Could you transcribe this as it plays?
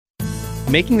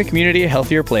Making the community a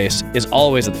healthier place is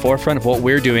always at the forefront of what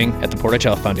we're doing at the Portage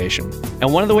Health Foundation.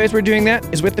 And one of the ways we're doing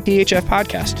that is with the PHF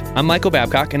podcast. I'm Michael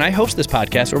Babcock, and I host this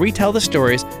podcast where we tell the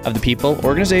stories of the people,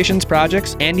 organizations,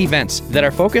 projects, and events that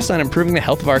are focused on improving the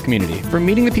health of our community. From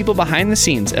meeting the people behind the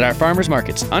scenes at our farmers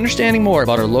markets, understanding more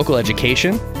about our local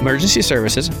education, emergency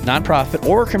services, nonprofit,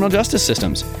 or criminal justice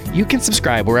systems. You can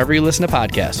subscribe wherever you listen to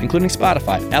podcasts, including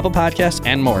Spotify, Apple Podcasts,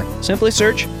 and more. Simply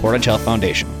search Portage Health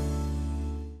Foundation.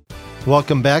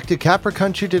 Welcome back to Copper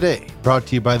Country Today, brought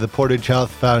to you by the Portage Health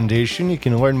Foundation. You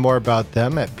can learn more about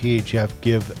them at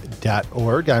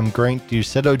phfgive.org. I'm Grant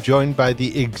Ducetto, joined by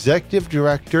the Executive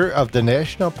Director of the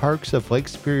National Parks of Lake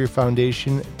Superior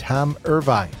Foundation, Tom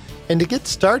Irvine. And to get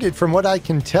started, from what I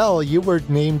can tell, you were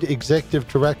named Executive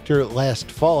Director last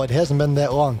fall. It hasn't been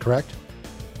that long, correct?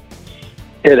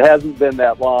 It hasn't been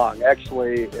that long.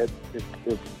 Actually,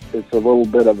 it's a little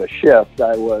bit of a shift.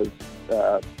 I was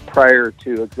prior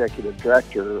to executive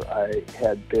director, I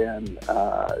had been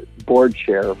board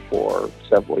chair for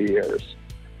several years.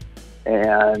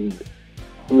 And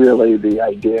really the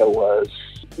idea was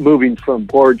moving from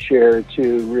board chair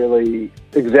to really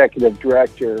executive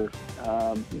director.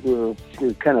 We're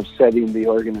kind of setting the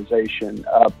organization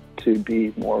up to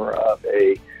be more of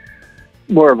a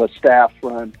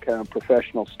staff-run, kind of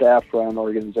professional staff-run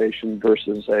organization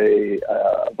versus a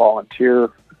volunteer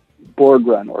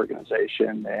board-run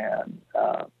organization, and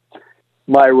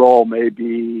my role may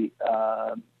be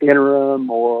interim,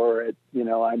 or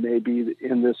I may be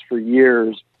in this for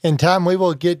years. And Tom, we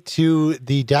will get to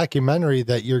the documentary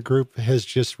that your group has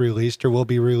just released, or will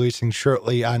be releasing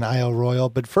shortly, on Isle Royale.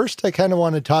 But first, I kind of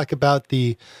want to talk about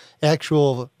the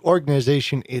actual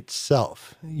organization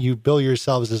itself. You bill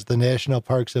yourselves as the National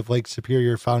Parks of Lake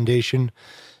Superior Foundation.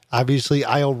 Obviously,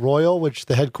 Isle Royale, which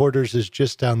the headquarters is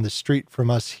just down the street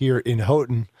from us here in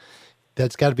Houghton,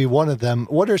 that's got to be one of them.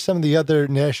 What are some of the other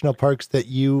national parks that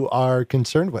you are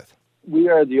concerned with? We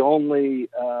are the only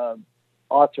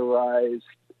authorized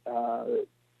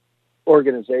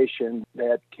organization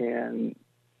that can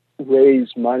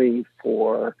raise money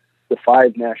for the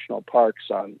 5 national parks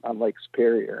on Lake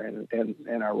Superior.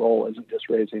 And our role isn't just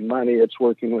raising money, it's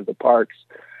working with the parks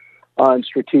on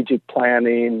strategic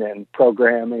planning and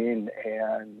programming,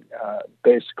 and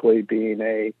basically being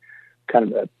a kind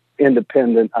of an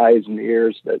independent eyes and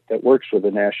ears that works with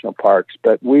the national parks.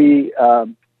 But we, our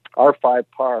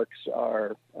 5 parks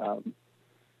are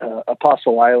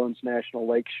Apostle Islands National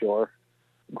Lakeshore,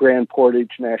 Grand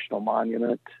Portage National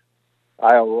Monument,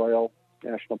 Isle Royale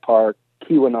National Park,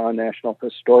 Keweenaw National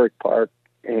Historic Park,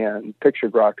 and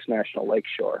Pictured Rocks National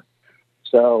Lakeshore.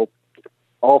 So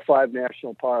all 5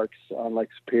 national parks on Lake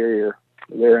Superior,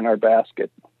 they're in our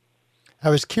basket. I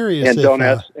was curious. And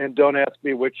don't ask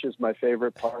me which is my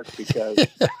favorite park, because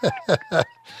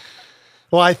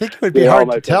well, I think it would be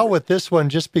hard to tell with this one,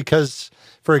 just because,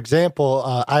 for example,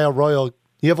 Isle Royale,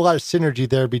 you have a lot of synergy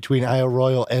there between Isle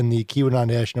Royale and the Keweenaw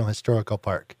National Historical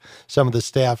Park. Some of the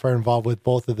staff are involved with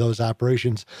both of those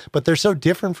operations, but they're so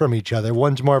different from each other.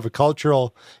 One's more of a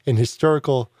cultural and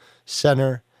historical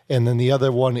center, and then the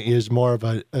other one is more of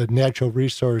a natural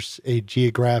resource, a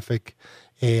geographic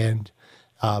and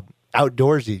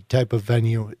outdoorsy type of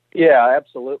venue. Yeah,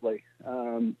 absolutely.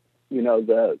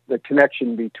 The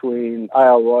connection between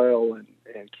Isle Royale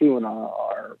and Keweenaw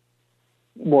are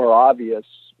more obvious,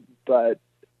 but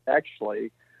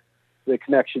actually the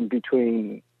connection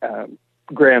between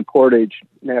Grand Portage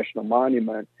National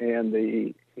Monument and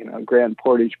the Grand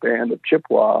Portage Band of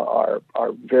Chippewa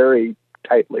are very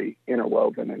tightly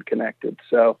interwoven and connected.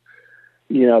 So,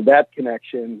 that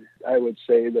connection, I would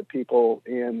say that people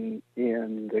in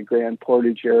the Grand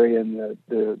Portage area and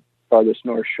the farthest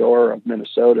north shore of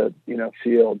Minnesota,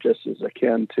 feel just as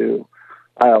akin to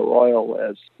Isle Royale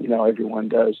as, everyone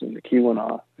does in the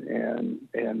Keweenaw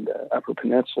and Upper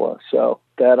Peninsula. So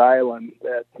that island,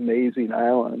 that amazing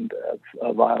island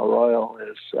of Isle Royale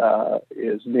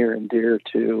is near and dear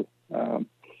to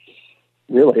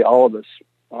really all of us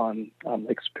on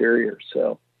Lake Superior.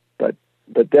 So,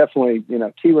 but definitely,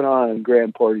 Keweenaw and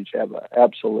Grand Portage have an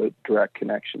absolute direct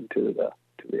connection to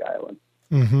the island.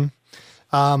 Mm-hmm.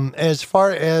 As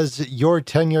far as your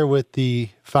tenure with the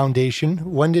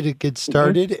foundation, when did it get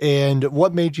started, and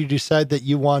what made you decide that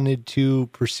you wanted to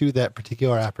pursue that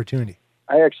particular opportunity?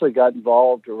 I actually got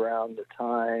involved around the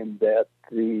time that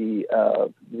the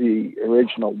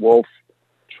original Wolf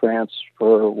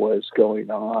transfer was going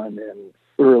on in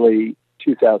early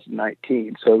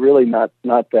 2019. So really not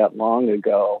that long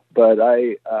ago, but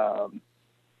I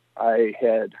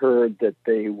had heard that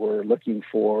they were looking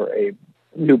for a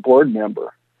new board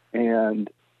member, and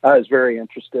I was very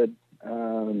interested.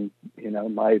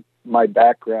 my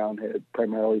background had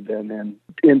primarily been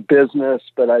in business,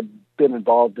 but I'd been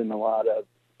involved in a lot of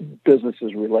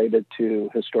businesses related to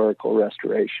historical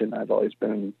restoration. I've always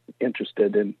been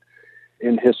interested in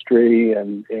history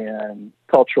and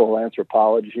cultural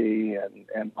anthropology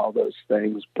and all those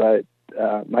things. But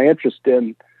my interest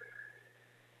in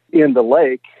the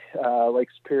Lake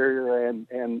Superior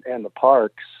and the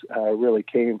parks really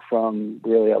came from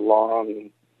really a long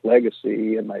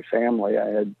legacy in my family. I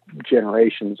had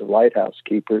generations of lighthouse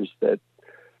keepers that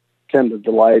tended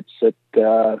the lights at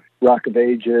Rock of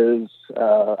Ages,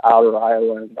 Outer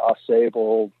Island,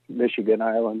 Ausable, Michigan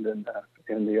Island,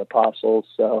 and the Apostles.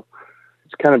 So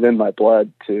it's kind of in my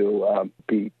blood to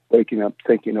be waking up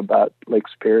thinking about Lake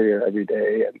Superior every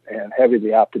day and having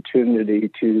the opportunity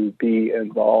to be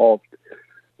involved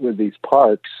with these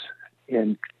parks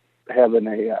and having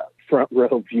a front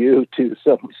row view to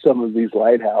some of these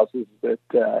lighthouses that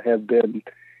have been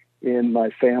in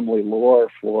my family lore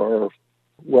for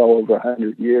well over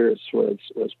 100 years was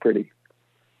pretty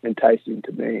enticing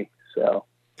to me. So,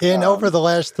 and over the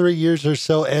last 3 years or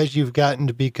so, as you've gotten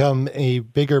to become a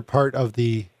bigger part of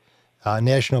the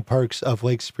National Parks of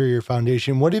Lake Superior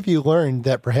Foundation, what have you learned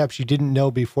that perhaps you didn't know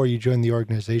before you joined the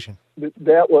organization?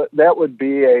 That would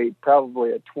be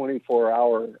probably a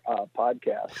 24-hour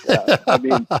podcast. I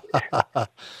mean,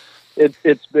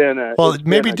 it's been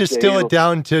maybe distill it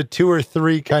down to 2 or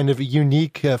 3 kind of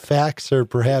unique facts or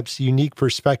perhaps unique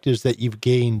perspectives that you've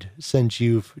gained since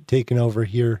you've taken over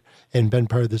here and been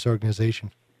part of this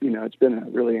organization. It's been a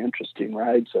really interesting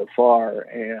ride so far,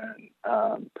 and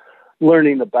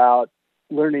learning about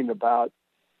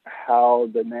how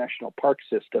the national park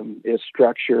system is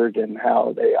structured and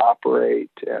how they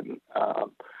operate, and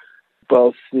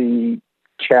both the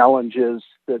challenges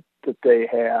that they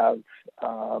have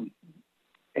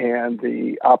and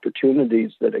the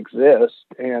opportunities that exist,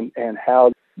 and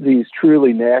how these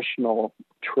truly national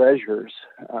treasures,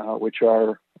 which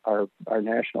are our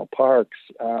national parks,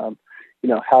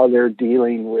 how they're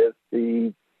dealing with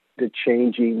the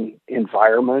changing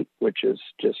environment, which is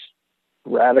just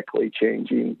radically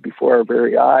changing before our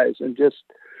very eyes, and just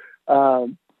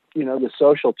the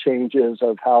social changes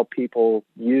of how people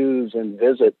use and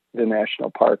visit the national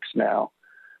parks now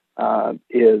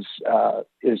is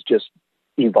just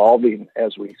evolving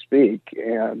as we speak,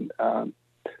 and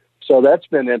so that's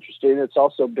been interesting. It's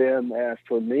also been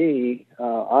for me,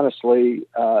 honestly,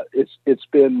 it's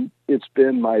been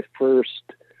my first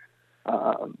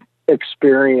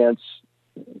experience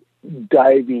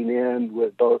diving in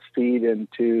with both feet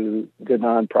into the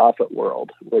nonprofit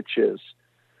world, which is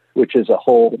a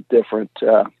whole different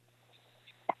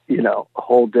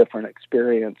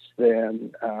experience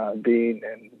than being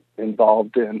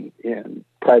involved in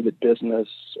private business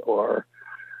or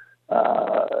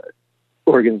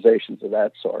organizations of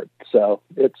that sort. So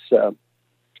it's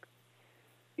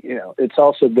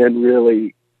also been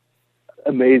really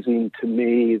amazing to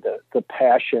me the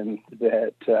passion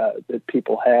that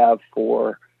people have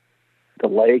for the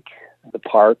lake, the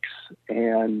parks,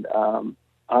 and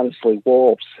honestly,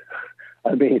 wolves.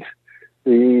 I mean,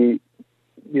 the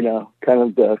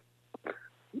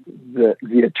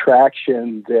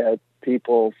attraction that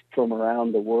people from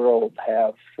around the world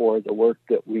have for the work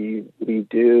that we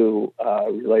do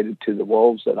related to the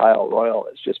wolves at Isle Royale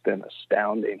has just been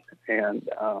astounding, and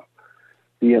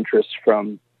the interest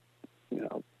from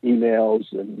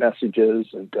emails and messages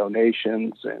and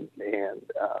donations and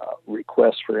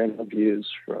requests for interviews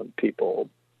from people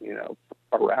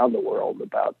around the world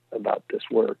about this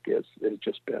work has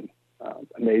just been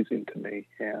amazing to me.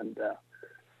 And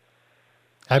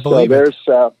I believe there's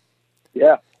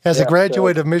As a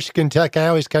graduate of Michigan Tech, I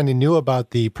always kind of knew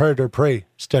about the predator-prey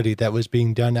study that was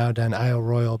being done out on Isle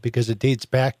Royale because it dates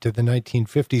back to the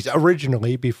 1950s,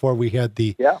 originally before we had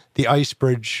the ice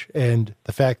bridge and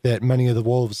the fact that many of the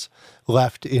wolves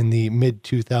left in the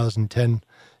mid-2010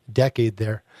 decade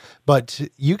there. But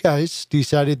you guys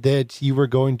decided that you were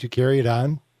going to carry it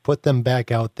on, put them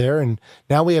back out there, and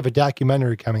now we have a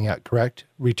documentary coming out, correct?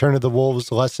 Return of the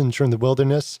Wolves, Lessons from the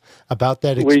Wilderness, about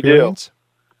that experience?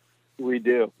 We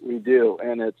do,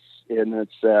 and it's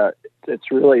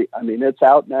really, I mean, it's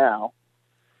out now.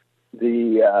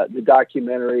 The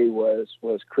documentary was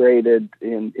created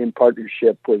in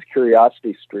partnership with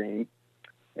Curiosity Stream,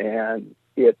 and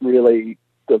it really,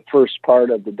 the first part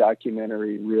of the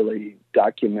documentary really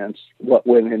documents what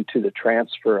went into the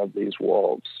transfer of these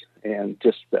wolves and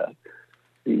just the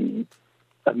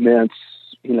immense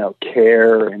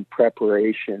care and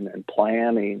preparation and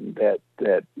planning that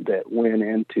went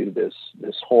into this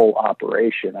whole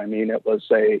operation. I mean, it was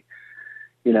it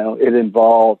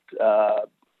involved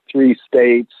 3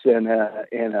 states and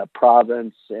a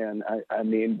province, and I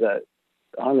mean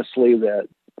honestly the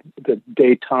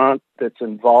detente that's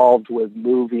involved with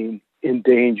moving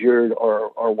endangered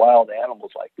or wild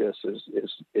animals like this is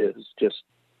just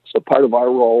so part of our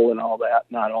role in all that.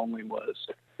 Not only was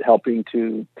helping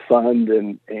to fund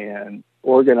and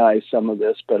organize some of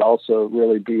this, but also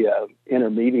really be a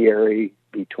intermediary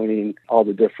between all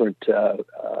the different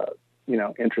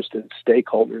interested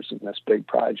stakeholders in this big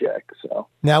project. So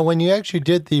now, when you actually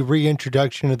did the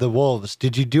reintroduction of the wolves,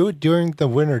 did you do it during the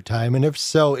winter time? And if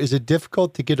so, is it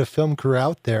difficult to get a film crew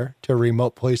out there to a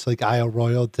remote place like Isle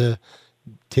Royale to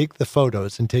take the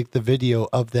photos and take the video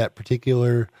of that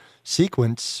particular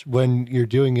sequence when you're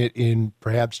doing it in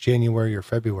perhaps January or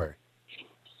February?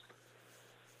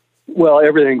 Well,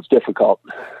 everything's difficult.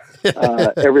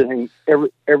 Everything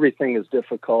is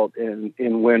difficult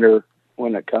in winter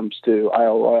when it comes to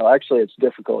Isle Royale. Actually, it's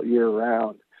difficult year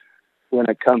round when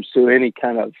it comes to any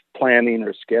kind of planning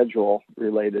or schedule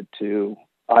related to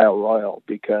Isle Royale,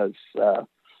 because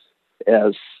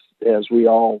as we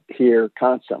all hear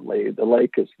constantly, the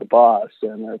lake is the boss,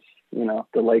 and if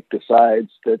the lake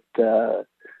decides that the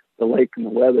lake and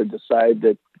the weather decide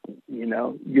that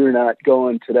you're not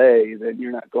going today, then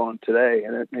you're not going today,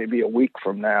 and it may be a week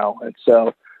from now. And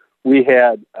so we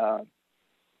had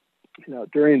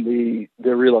during the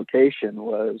relocation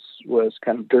was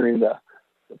kind of during the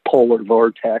polar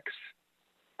vortex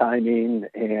timing,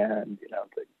 and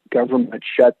the government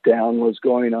shutdown was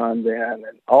going on then,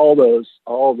 and all those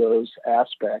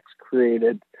aspects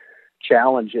created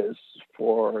challenges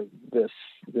for this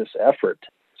effort.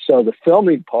 So the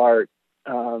filming part,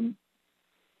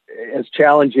 as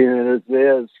challenging as it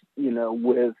is,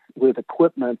 with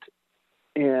equipment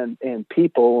and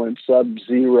people in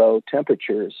sub-zero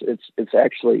temperatures, it's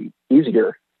actually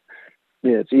easier.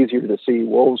 It's easier to see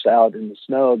wolves out in the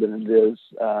snow than it is,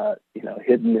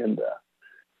 hidden in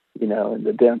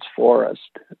the dense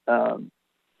forest.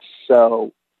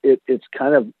 So it's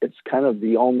kind of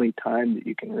the only time that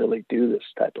you can really do this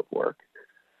type of work.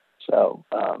 So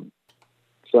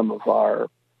some of our,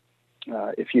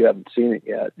 if you haven't seen it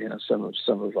yet, some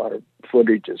of our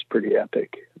footage is pretty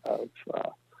epic of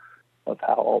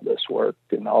how all this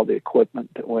worked and all the equipment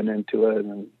that went into it,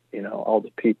 and all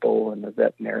the people and the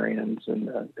veterinarians and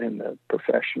the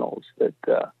professionals that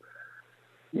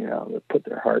that put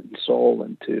their heart and soul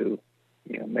into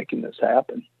making this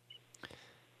happen.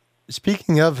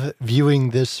 Speaking of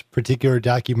viewing this particular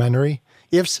documentary,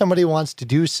 if somebody wants to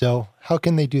do so, how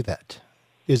can they do that?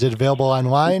 Is it available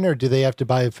online, or do they have to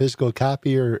buy a physical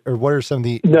copy, or what are some of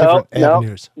the different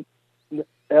avenues? No,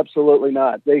 absolutely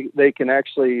not. They can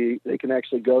actually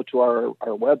go to our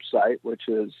website, which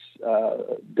is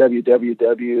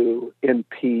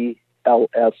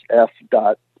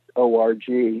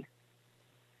www.nplsf.org,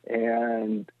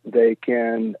 and they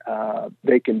can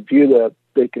view the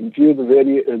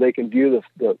video, or they can view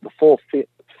the full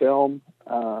film.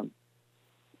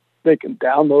 They can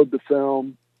download the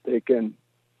film. They can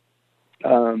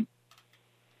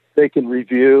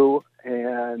review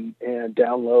and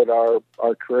download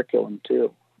our curriculum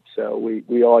too. So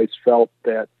we always felt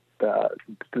that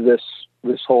this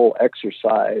whole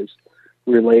exercise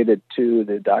related to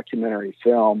the documentary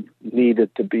film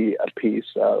needed to be a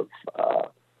piece of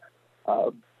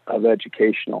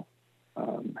educational,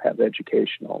 have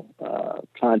educational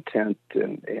content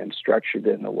and structured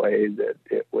in a way that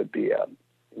it would be a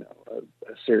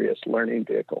serious learning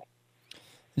vehicle.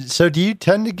 So do you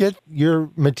tend to get your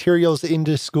materials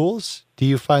into schools? Do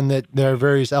you find that there are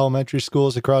various elementary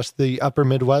schools across the upper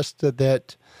Midwest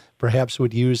that perhaps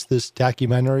would use this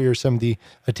documentary or some of the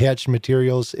attached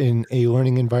materials in a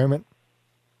learning environment?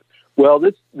 Well,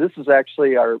 this is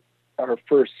actually our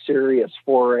first serious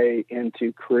foray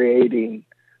into creating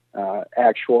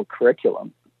actual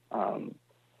curriculum. And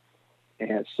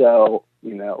so,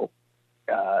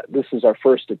 this is our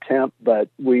first attempt, but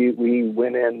we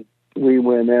went in,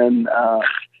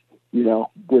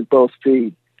 with both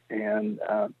feet, and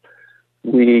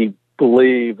we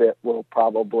believe it will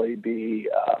probably be,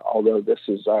 although this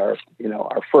is our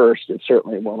first, it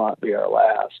certainly will not be our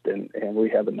last. And we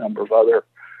have a number of other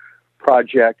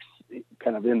projects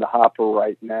kind of in the hopper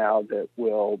right now that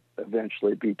will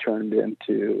eventually be turned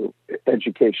into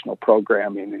educational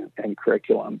programming and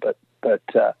curriculum. But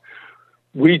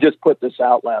we just put this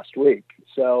out last week,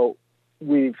 so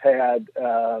we've had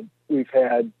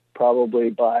probably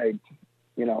by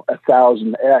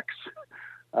 1,000x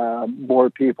more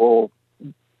people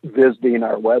visiting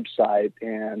our website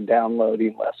and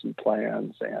downloading lesson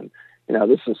plans. And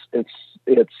this is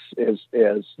it's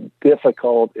as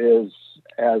difficult as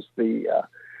the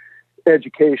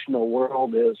educational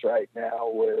world is right now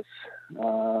with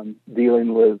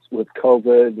dealing with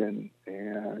COVID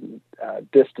and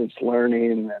distance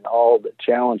learning and all the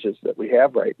challenges that we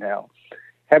have right now.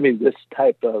 Having this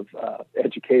type of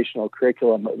educational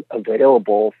curriculum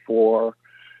available for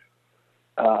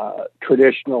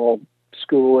traditional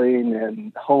schooling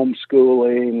and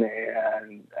homeschooling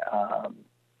and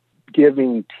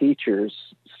giving teachers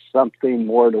something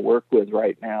more to work with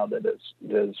right now that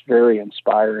is very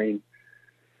inspiring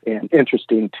and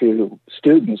interesting to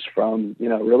students from,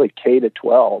 really K to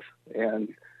 12.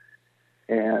 And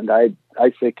I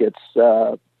think it's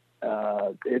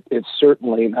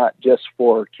certainly not just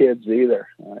for kids either.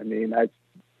 I mean, I've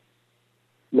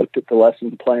looked at the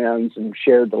lesson plans and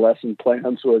shared the lesson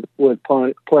plans with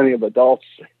plenty of adults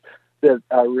that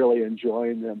are really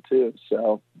enjoying them too.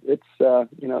 So it's a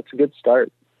good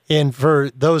start. And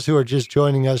for those who are just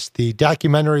joining us, the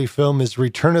documentary film is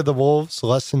Return of the Wolves,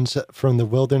 Lessons from the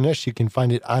Wilderness. You can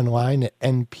find it online at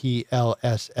nplsf.org.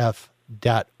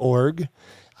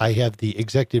 I have the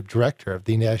executive director of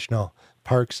the National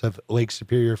Parks of Lake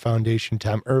Superior Foundation,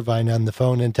 Tom Irvine, on the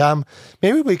phone. And Tom,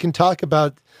 maybe we can talk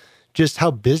about just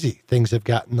how busy things have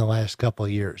gotten the last couple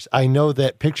of years. I know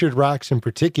that Pictured Rocks in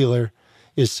particular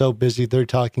is so busy, they're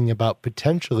talking about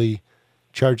potentially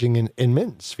charging an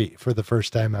admittance fee for the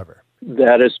first time ever.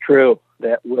 That is true.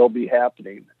 That will be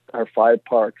happening. Our 5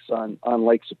 parks on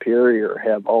Lake Superior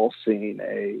have all seen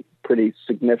a pretty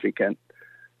significant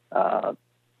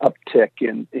uptick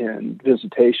in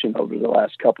visitation over the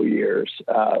last couple of years.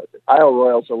 Isle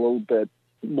Royale's a little bit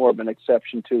more of an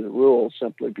exception to the rule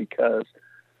simply because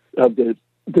of the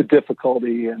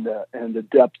difficulty and the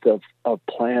depth of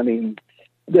planning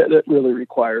that it really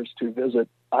requires to visit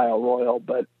Isle Royale.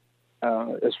 But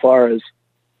as far as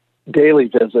daily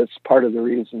visits, part of the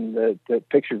reason that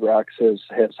Pictured Rocks has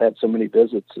had so many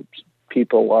visits is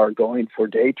people are going for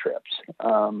day trips,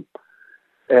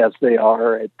 as they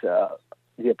are at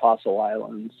the Apostle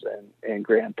Islands and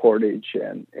Grand Portage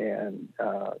and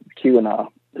Keweenaw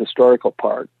Historical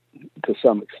Park to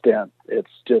some extent.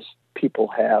 It's just people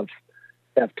have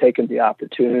taken the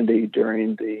opportunity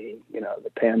during the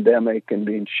pandemic and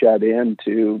being shut in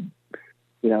to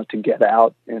get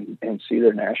out and see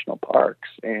their national parks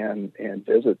and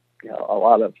visit. A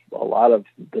lot of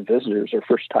the visitors are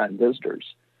first time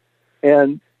visitors.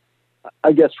 And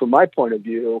I guess from my point of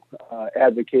view,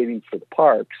 advocating for the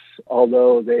parks,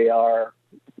 although they are,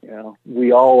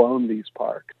 we all own these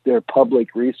parks, they're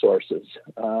public resources.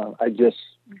 I just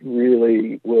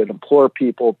really would implore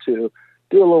people to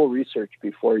do a little research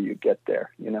before you get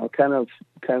there, kind of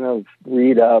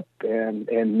read up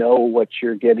and know what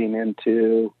you're getting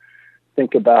into,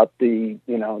 think about the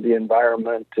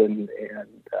environment and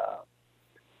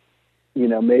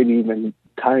maybe even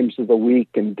times of the week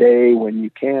and day when you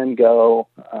can go,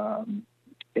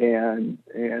 and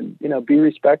be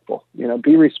respectful,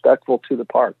 be respectful to the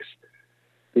parks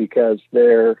because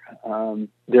they're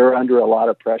under a lot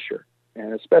of pressure,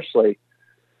 and especially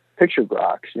Pictured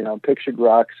Rocks. Pictured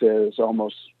Rocks has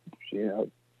almost,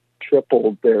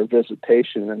 tripled their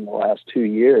visitation in the last 2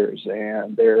 years,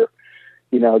 and their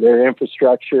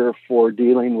infrastructure for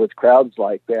dealing with crowds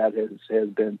like that has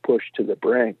been pushed to the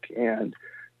brink. And,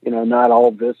 not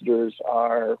all visitors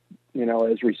are,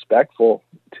 as respectful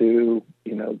to,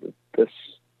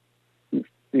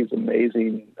 these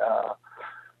amazing,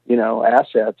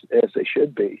 assets as they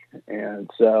should be. And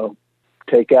so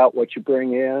take out what you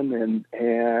bring in and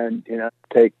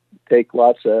take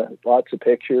lots of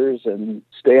pictures and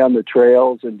stay on the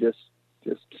trails and just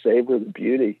savor the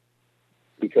beauty,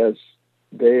 because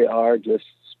they are just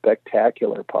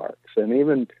spectacular parks. And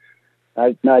even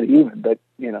but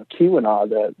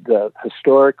Keweenaw, the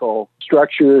historical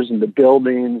structures and the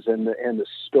buildings and the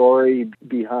story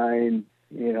behind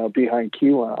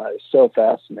Keweenaw is so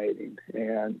fascinating.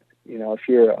 And if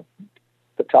you're a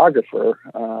photographer,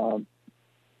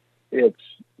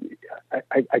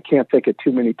 I can't think of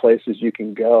too many places you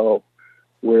can go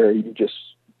where you just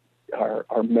are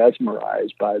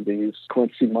mesmerized by these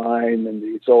Quincy mine and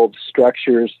these old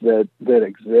structures that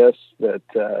exist that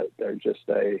they're just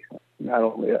not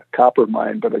only a copper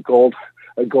mine but a gold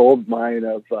mine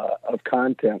of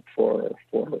content for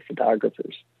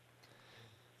photographers.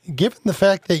 Given the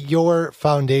fact that your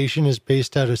foundation is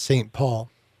based out of St. Paul,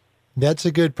 that's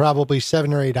a good probably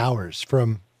 7 or 8 hours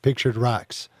from Pictured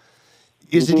Rocks.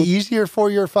 Is it easier for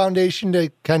your foundation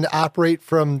to kind of operate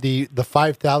from the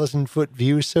 5,000-foot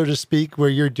view, so to speak, where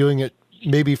you're doing it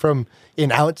maybe from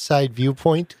an outside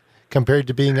viewpoint compared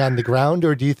to being on the ground?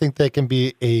 Or do you think that can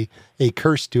be a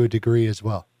curse to a degree as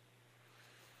well?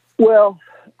 Well,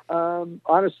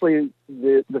 honestly,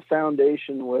 the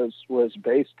foundation was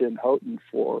based in Houghton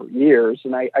for years,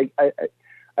 and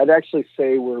I'd actually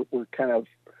say we're kind of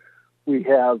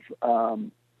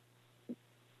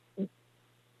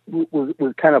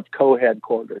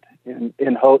co-headquartered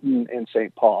in Houghton and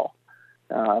St. Paul.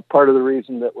 Part of the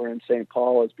reason that we're in St.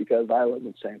 Paul is because I live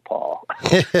in St. Paul,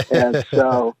 and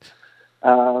so,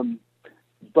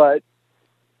 but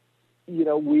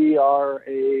we are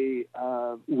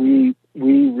we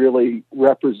really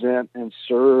represent and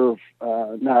serve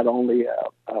not only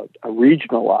a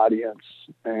regional audience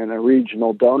and a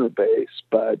regional donor base,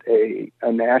 but a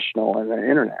national and an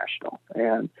international.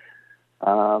 And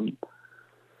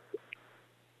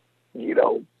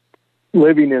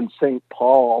living in St.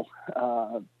 Paul,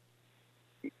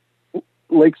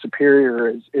 Lake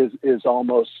Superior is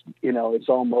almost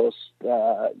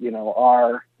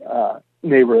our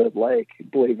neighborhood lake.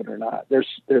 Believe it or not,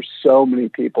 there's so many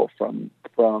people from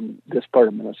this part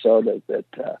of Minnesota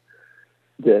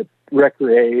that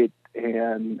recreate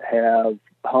and have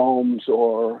homes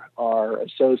or are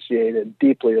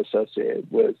deeply associated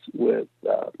with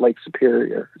Lake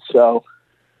Superior. So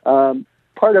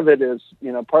part of it is,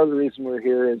 part of the reason we're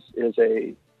here is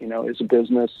a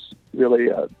business, really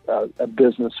a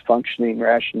business functioning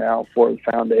rationale for the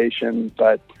foundation.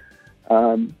 But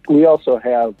we also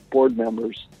have board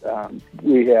members.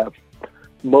 We have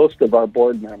most of our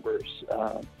board members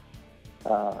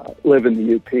live in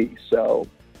the UP, so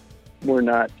we're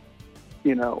not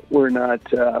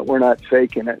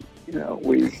faking it.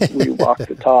 We walk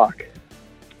the talk.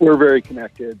 We're very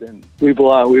connected, and we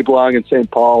belong in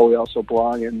St. Paul. We also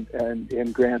belong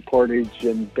in Grand Portage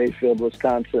and Bayfield,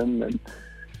 Wisconsin,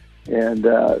 and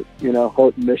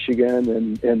Houghton,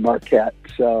 Michigan, and Marquette.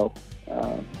 So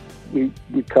we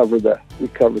cover the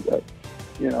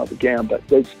the gambit.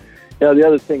 There's the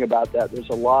other thing about that. There's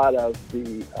a lot of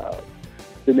the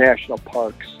national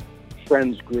parks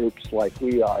friends groups like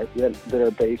we are that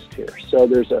are based here. So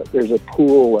there's a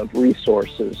pool of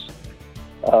resources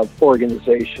of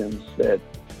organizations that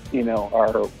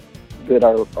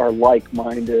are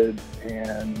like-minded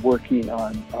and working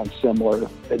on similar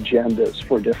agendas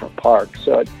for different parks.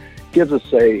 So it gives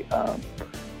us a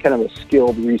kind of a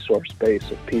skilled resource base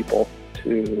of people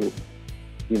to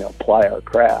apply our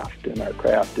craft, and our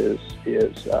craft is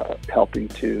helping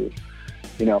to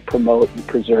promote and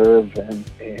preserve and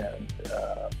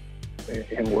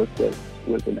work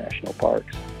with the national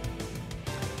parks.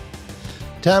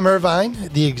 Tom Irvine,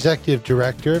 the Executive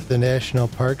Director of the National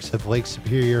Parks of Lake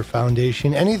Superior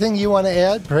Foundation. Anything you want to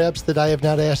add, perhaps, that I have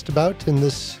not asked about in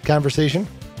this conversation?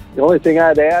 The only thing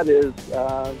I'd add is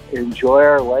enjoy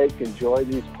our lake, enjoy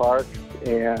these parks,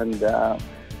 and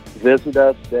visit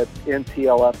us at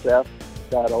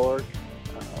ntlsf.org.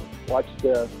 Watch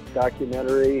the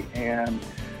documentary and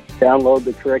download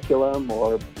the curriculum,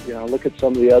 or look at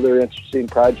some of the other interesting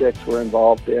projects we're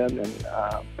involved in. And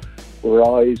we're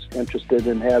always interested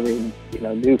in having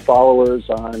new followers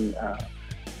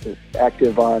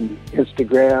active on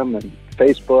Instagram and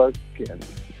Facebook and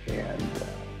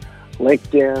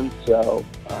LinkedIn. So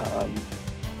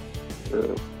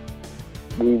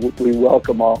we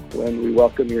welcome all, and we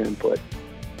welcome your input.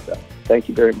 So thank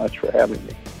you very much for having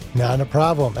me. Not a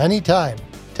problem. Anytime.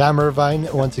 Tom Irvine,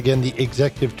 once again, the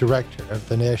Executive Director of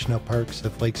the National Parks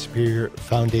of Lake Superior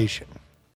Foundation.